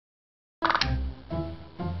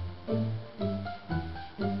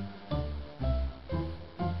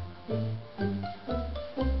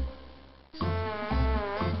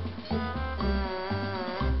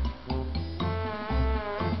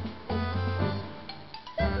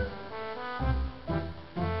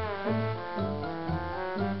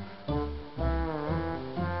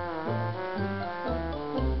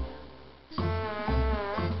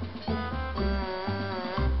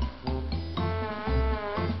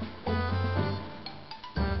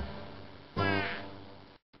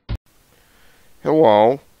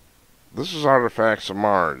Hello, this is Artifacts of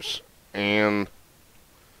Mars, and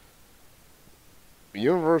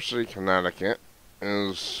University of Connecticut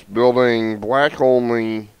is building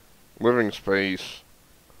black-only living space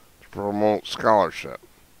to promote scholarship.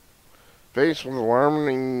 Faced with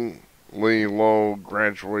alarmingly low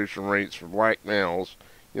graduation rates for black males,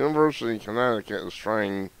 University of Connecticut is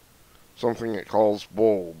trying something it calls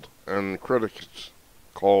bold, and critics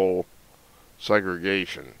call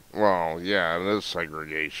segregation. Well, yeah, it is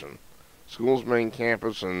segregation. School's main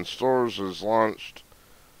campus and stores has launched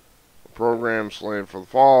a program slated for the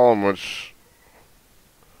fall in which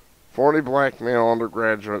 40 black male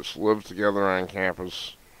undergraduates live together on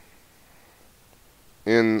campus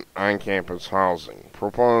in on-campus housing.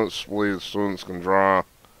 Proponents believe students can draw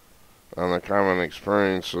on their common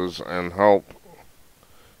experiences and help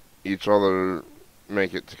each other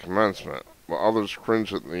make it to commencement, but others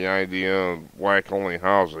cringe at the idea of black-only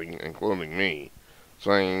housing, including me,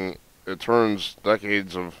 saying it turns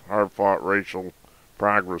decades of hard-fought racial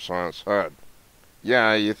progress on its head.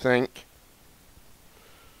 Yeah, you think?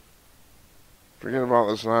 Forget about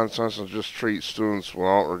this nonsense and just treat students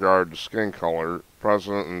without regard to skin color.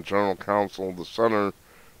 President and General Counsel of the Center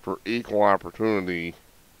for Equal Opportunity,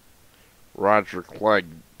 Roger Clegg,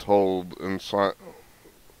 told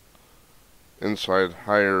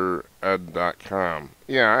InsideHigherEd.com.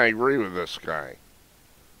 Yeah, I agree with this guy.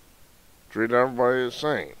 Treat everybody the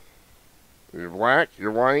same. You're black,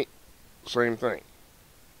 you're white, same thing.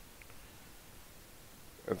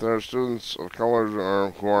 If there are students of color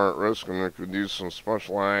who are at risk and they could use some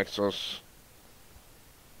special access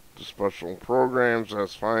to special programs,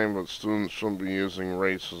 that's fine, but students shouldn't be using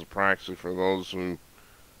race as a proxy for those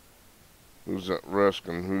who's at risk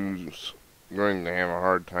and who's going to have a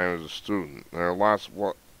hard time as a student. There are lots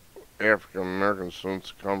of African American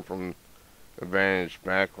students who come from advantaged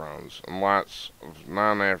backgrounds, and lots of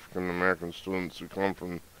non-African American students who come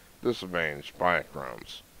from disadvantaged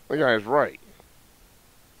backgrounds. The guy's right.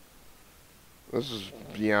 This is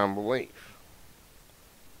beyond belief.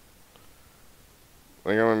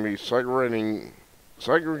 They're going to be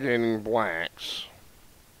segregating blacks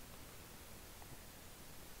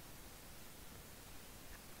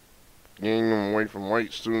getting them away from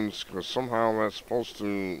white students because somehow that's supposed to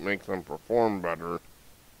make them perform better.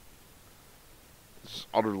 It's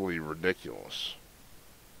utterly ridiculous.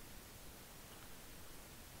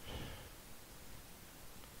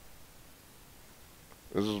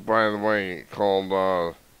 This is, by the way,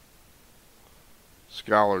 called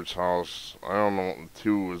Scholar's House. I don't know what the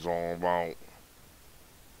 2 is all about.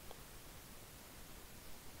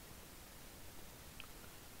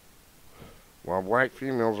 While black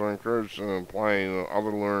females are encouraged to apply to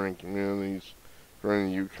other learning communities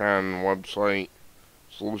during the UConn website,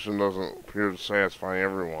 the solution doesn't appear to satisfy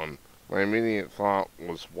everyone. My immediate thought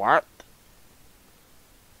was, what?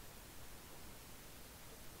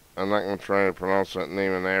 I'm not going to try to pronounce that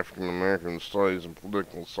name. An African American Studies and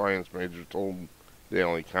Political Science major told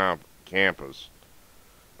Daily Campus.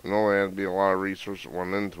 I know there had to be a lot of research that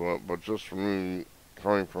went into it, but just from me,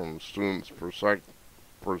 coming from a student's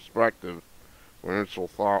perspective, my initial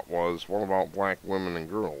thought was, what about black women and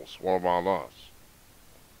girls? What about us?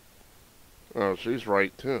 Oh, she's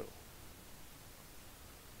right, too.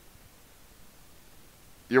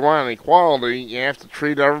 You want equality, you have to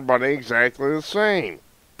treat everybody exactly the same.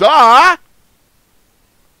 Duh!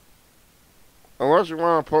 Unless you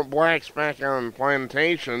want to put blacks back on the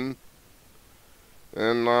plantation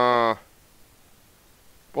and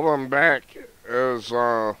put them back as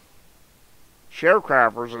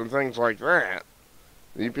sharecroppers and things like that.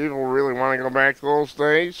 Do you people really want to go back to those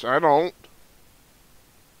days? I don't.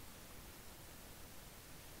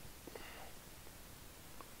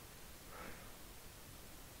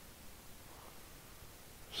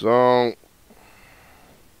 So,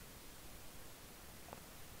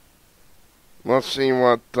 let's see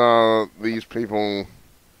what these people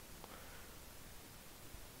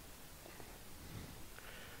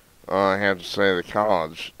have to say at the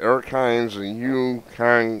college. Eric Hines, a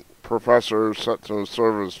UConn professor set to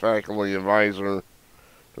serve as faculty advisor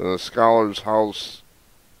to the Scholars House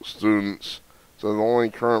students, so the only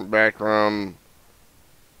current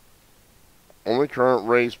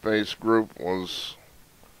race-based group was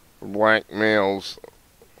for black males,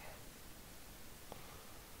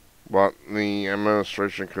 but the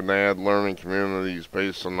administration could add learning communities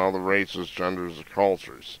based on other races, genders, and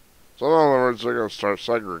cultures. So in other words, they're going to start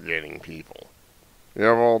segregating people. You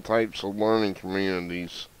have all types of learning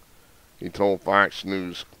communities, he told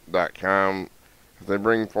FoxNews.com. If they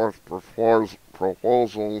bring forth a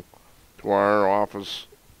proposal to our Office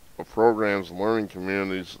of Programs and Learning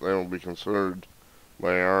Communities, they will be considered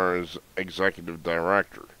by our executive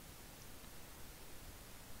director.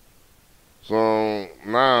 So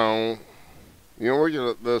now, you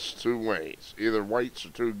look at this two ways. Either whites are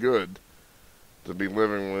too good to be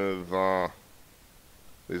living with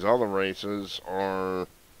these other races, or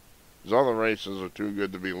these other races are too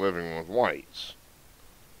good to be living with whites.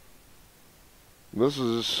 This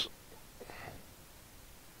is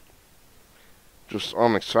just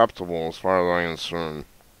unacceptable as far as I'm concerned.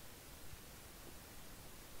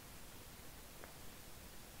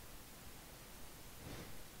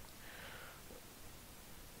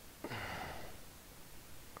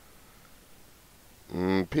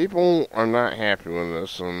 People are not happy with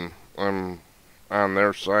this, and I'm on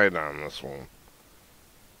their side on this one.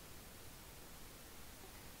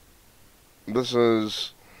 But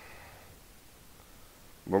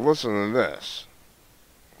listen to this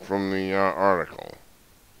from the article.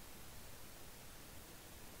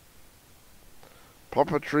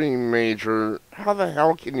 Puppetry major. How the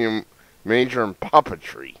hell can you major in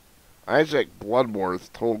puppetry? Isaac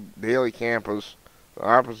Bloodworth told Daily Campus the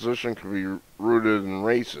opposition could be rooted in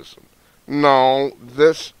racism. No,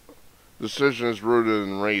 this decision is rooted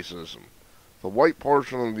in racism. The white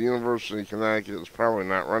portion of the University of Connecticut is probably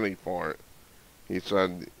not ready for it. He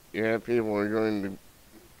said, yeah, people are going to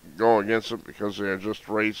go against it because they are just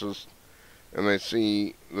racist, and they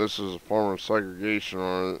see this as a form of segregation,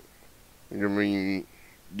 or you're going to be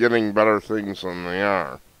getting better things than they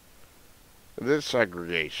are. It is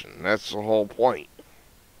segregation. That's the whole point.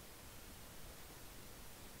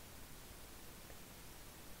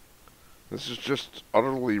 This is just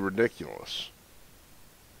utterly ridiculous.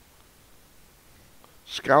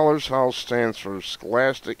 Scholars House stands for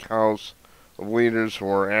Scholastic House of Leaders who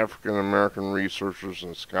are African American researchers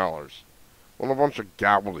and scholars. What a bunch of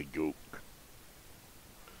gobbledygook.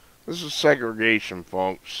 This is segregation,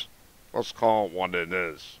 folks. Let's call it what it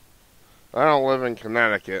is. I don't live in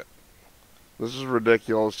Connecticut. This is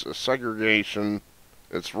ridiculous. It's segregation.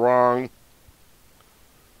 It's wrong.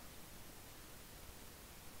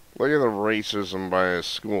 Look at the racism by a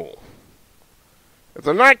school. If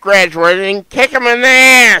they're not graduating, kick them in the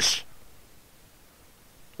ass!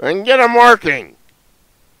 And get them working.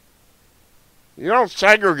 You don't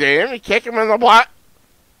segregate them, you kick them in the butt.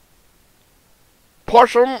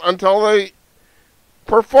 Push them until they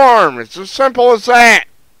perform. It's as simple as that.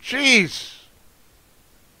 Jeez.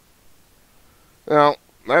 Now,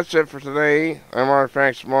 that's it for today. I'm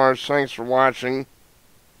Artifacts Mars. Thanks for watching.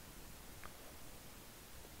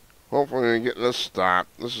 Hopefully we get this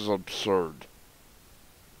stopped. This is absurd.